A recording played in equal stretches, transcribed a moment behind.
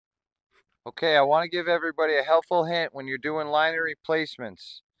Okay, I want to give everybody a helpful hint when you're doing liner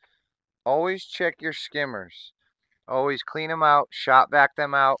replacements. Always check your skimmers. Always clean them out, shop vac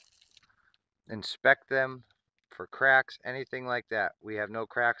them out, inspect them for cracks, anything like that. We have no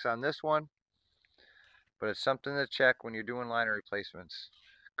cracks on this one, but it's something to check when you're doing liner replacements.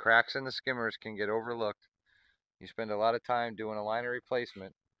 Cracks in the skimmers can get overlooked. You spend a lot of time doing a liner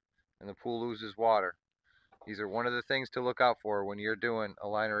replacement and the pool loses water. These are one of the things to look out for when you're doing a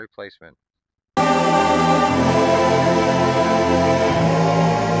liner replacement.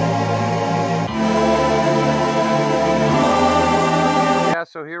 Yeah,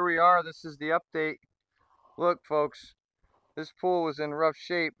 so here we are. This is the update. Look, folks, this pool was in rough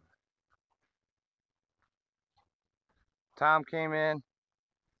shape. Tom came in.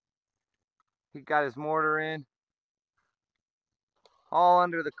 He got his mortar in. All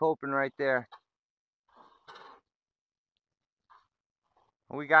under the coping right there.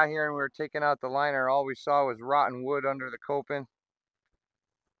 When we got here and we were taking out the liner, all we saw was rotten wood under the coping.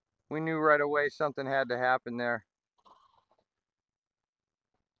 We knew right away something had to happen there.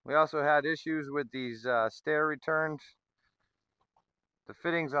 We also had issues with these stair returns. The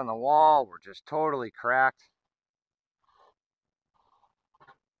fittings on the wall were just totally cracked.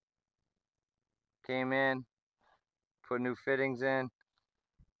 Came in, put new fittings in.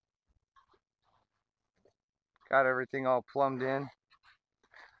 Got everything all plumbed in.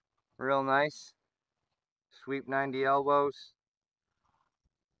 Real nice. Sweep 90 elbows.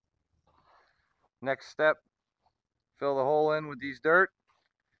 Next step, fill the hole in with these dirt.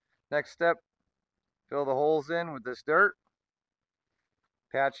 Next step, fill the holes in with this dirt.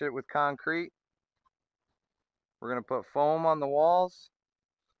 Patch it with concrete. We're going to put foam on the walls.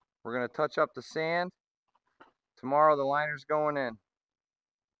 We're going to touch up the sand. Tomorrow the liner's going in.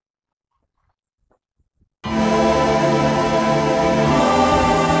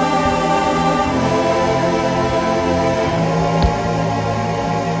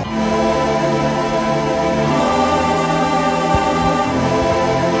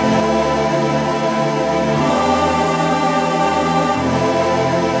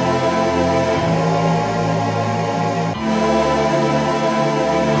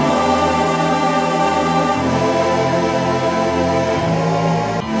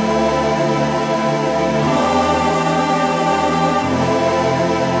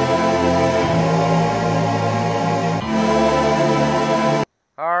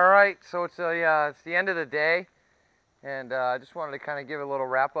 Alright, so it's the end of the day, and I just wanted to kind of give a little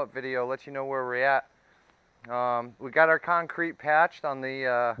wrap-up video, let you know where we're at. We got our concrete patched on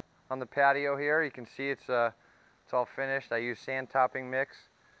the patio here. You can see it's all finished. I used sand topping mix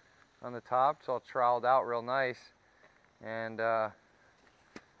on the top. It's all troweled out real nice. And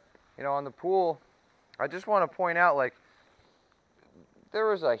you know, on the pool, I just want to point out, like, there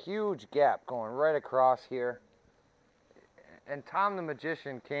was a huge gap going right across here. And Tom the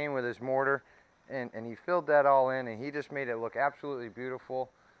Magician came with his mortar and he filled that all in, and he just made it look absolutely beautiful.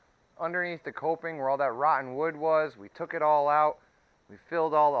 Underneath the coping where all that rotten wood was, we took it all out. We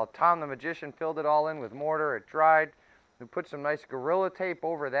filled Tom the Magician filled it all in with mortar. It dried. We put some nice Gorilla Tape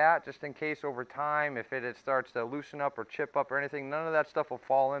over that just in case over time if it starts to loosen up or chip up or anything, none of that stuff will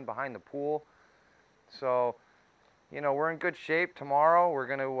fall in behind the pool. So, you know, we're in good shape. Tomorrow we're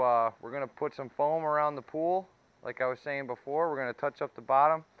gonna put some foam around the pool. Like I was saying before, we're gonna touch up the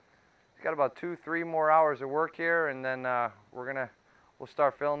bottom. It's got about 2-3 more hours of work here, and then we'll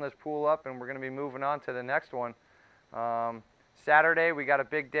start filling this pool up, and we're gonna be moving on to the next one. Saturday we got a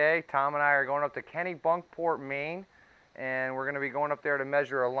big day. Tom and I are going up to Kennebunkport, Maine, and we're gonna be going up there to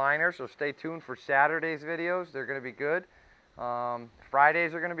measure a liner. So stay tuned for Saturday's videos. They're gonna be good.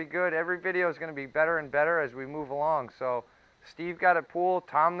 Fridays are going to be good. Every video is going to be better and better as we move along. So Steve got a pool,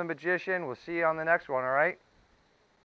 Tom the Magician. We'll see you on the next one, all right?